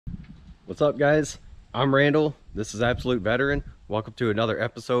What's up, guys? I'm Randall. This is Absolute Veteran. Welcome to another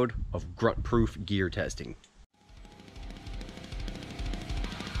episode of Grunt Proof Gear Testing.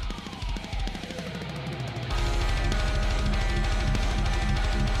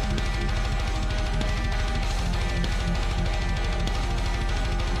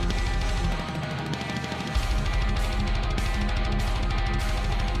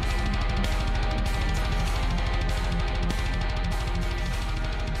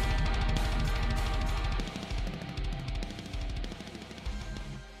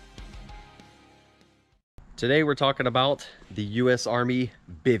 Today we're talking about the U.S. Army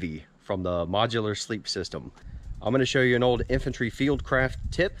Bivy from the Modular Sleep System. I'm going to show you an old infantry fieldcraft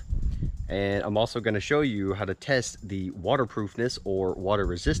tip, and I'm also going to show you how to test the waterproofness or water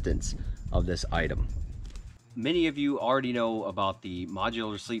resistance of this item. Many of you already know about the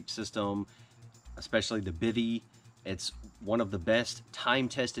Modular Sleep System, especially the Bivy. It's one of the best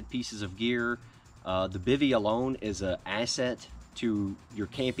time-tested pieces of gear. The Bivy alone is an asset to your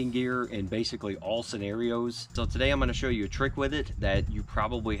camping gear in basically all scenarios. So today I'm going to show you a trick with it that you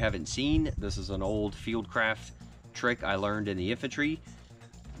probably haven't seen. This is an old fieldcraft trick I learned in the infantry.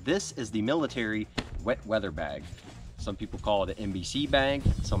 This is the military wet weather bag. Some people call it an NBC bag,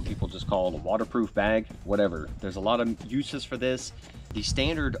 some people just call it a waterproof bag, whatever. There's a lot of uses for this. The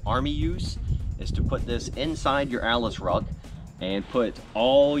standard Army use is to put this inside your Alice ruck and put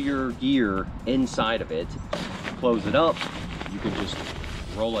all your gear inside of it, close it up. You can just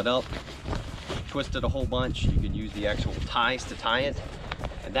roll it up, twist it a whole bunch. You can use the actual ties to tie it,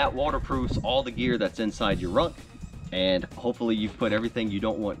 and that waterproofs all the gear that's inside your ruck. And hopefully you've put everything you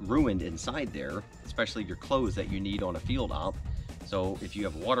don't want ruined inside there, especially your clothes that you need on a field op. So if you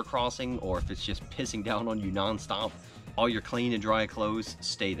have water crossing, or if it's just pissing down on you nonstop, all your clean and dry clothes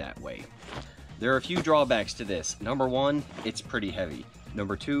stay that way. There are a few drawbacks to this. Number one, it's pretty heavy.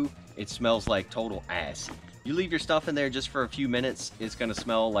 Number two, it smells like total ass. You leave your stuff in there just for a few minutes, it's gonna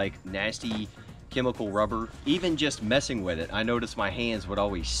smell like nasty chemical rubber. Even just messing with it, I noticed my hands would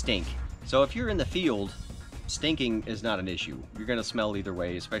always stink. So if you're in the field, stinking is not an issue. You're gonna smell either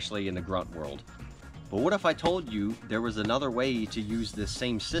way, especially in the grunt world. But what if I told you there was another way to use this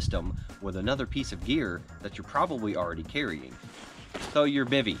same system with another piece of gear that you're probably already carrying? So your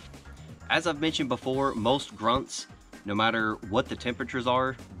Bivy. As I've mentioned before, most grunts, no matter what the temperatures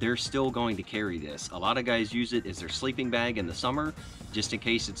are, they're still going to carry this. A lot of guys use it as their sleeping bag in the summer, just in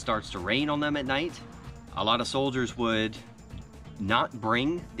case it starts to rain on them at night. A lot of soldiers would not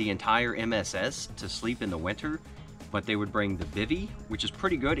bring the entire MSS to sleep in the winter, but they would bring the Bivy, which is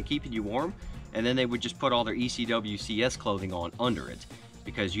pretty good at keeping you warm, and then they would just put all their ECW CS clothing on under it.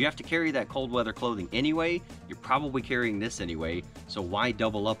 Because you have to carry that cold weather clothing anyway, you're probably carrying this anyway, so why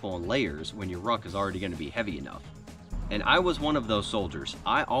double up on layers when your ruck is already going to be heavy enough? And I was one of those soldiers.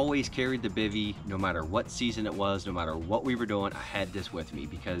 I always carried the Bivy, no matter what season it was, no matter what we were doing, I had this with me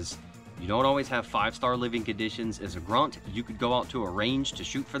because you don't always have 5-star living conditions. As a grunt, you could go out to a range to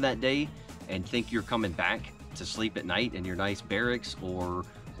shoot for that day and think you're coming back to sleep at night in your nice barracks or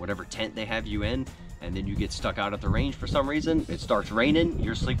whatever tent they have you in, and then you get stuck out at the range for some reason. It starts raining,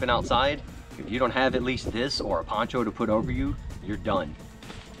 you're sleeping outside. If you don't have at least this or a poncho to put over you, you're done.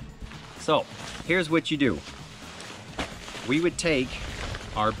 So here's what you do. We would take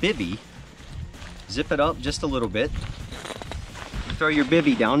our Bivy, zip it up just a little bit, you throw your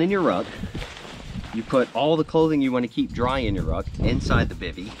Bivy down in your ruck, you put all the clothing you want to keep dry in your ruck inside the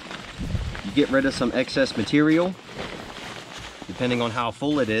Bivy, you get rid of some excess material. Depending on how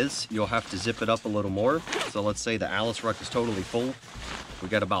full it is, you'll have to zip it up a little more. So let's say the Alice ruck is totally full, we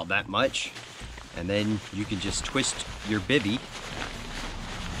got about that much, and then you can just twist your Bivy.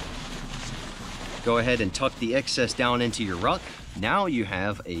 Go ahead and tuck the excess down into your ruck. Now you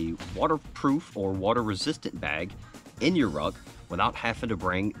have a waterproof or water resistant bag in your ruck without having to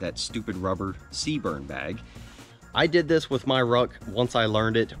bring that stupid rubber Seaburn bag. I did this with my ruck once I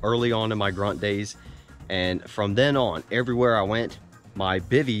learned it early on in my grunt days, and from then on, everywhere I went, my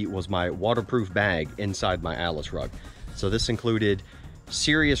Bivy was my waterproof bag inside my Alice ruck. So this included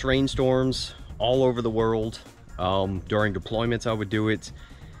serious rainstorms all over the world. During deployments I would do it.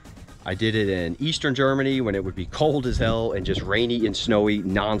 I did it in Eastern Germany when it would be cold as hell and just rainy and snowy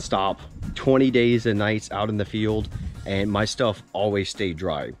nonstop, 20 days and nights out in the field, and my stuff always stayed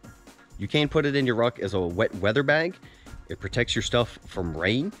dry. You can put it in your ruck as a wet weather bag. It protects your stuff from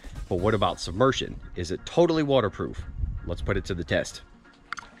rain, but what about submersion? Is it totally waterproof? Let's put it to the test.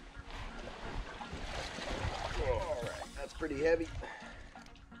 All right, that's pretty heavy.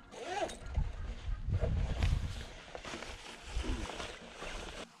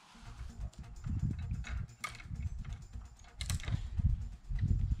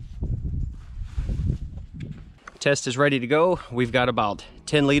 Test is ready to go. We've got about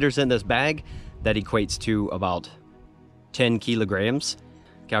 10 liters in this bag. That equates to about 10 kilograms.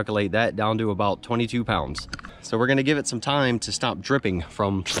 Calculate that down to about 22 pounds. So we're gonna give it some time to stop dripping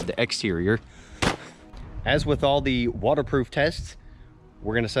from the exterior. As with all the waterproof tests,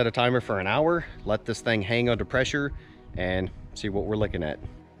 we're gonna set a timer for an hour, let this thing hang under pressure, and see what we're looking at.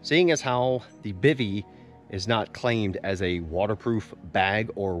 Seeing as how the Bivy is not claimed as a waterproof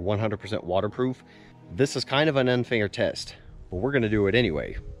bag or 100% waterproof, this is kind of an unfair test, but we're gonna do it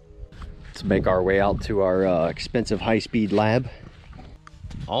anyway. Let's make our way out to our expensive high-speed lab.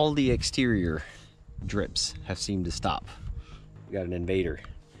 All the exterior drips have seemed to stop. We got an invader.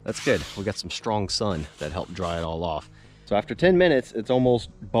 That's good. We got some strong sun that helped dry it all off. So after 10 minutes, it's almost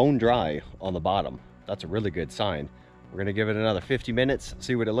bone dry on the bottom. That's a really good sign. We're gonna give it another 50 minutes,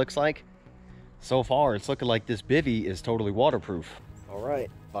 see what it looks like. So far, it's looking like this Bivy is totally waterproof. All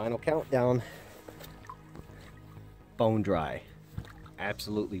right, final countdown. Bone dry.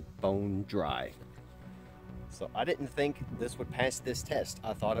 Absolutely bone dry. So I didn't think this would pass this test.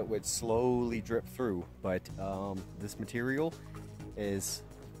 I thought it would slowly drip through, but this material is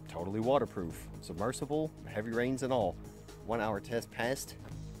totally waterproof. Submersible, heavy rains and all. 1 hour test passed.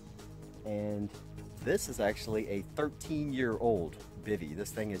 And this is actually a 13-year-old Bivy. This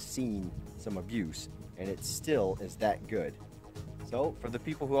thing has seen some abuse and it still is that good. So for the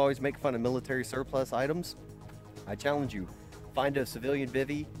people who always make fun of military surplus items, I challenge you. Find a civilian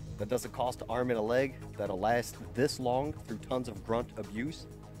Bivy that doesn't cost an arm and a leg, that'll last this long through tons of grunt abuse,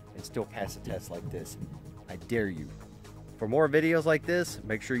 and still pass a test like this. I dare you. For more videos like this,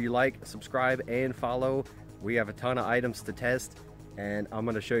 make sure you like, subscribe, and follow. We have a ton of items to test, and I'm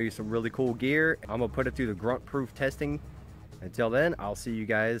going to show you some really cool gear. I'm going to put it through the grunt-proof testing. Until then, I'll see you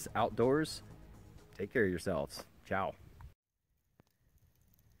guys outdoors. Take care of yourselves. Ciao.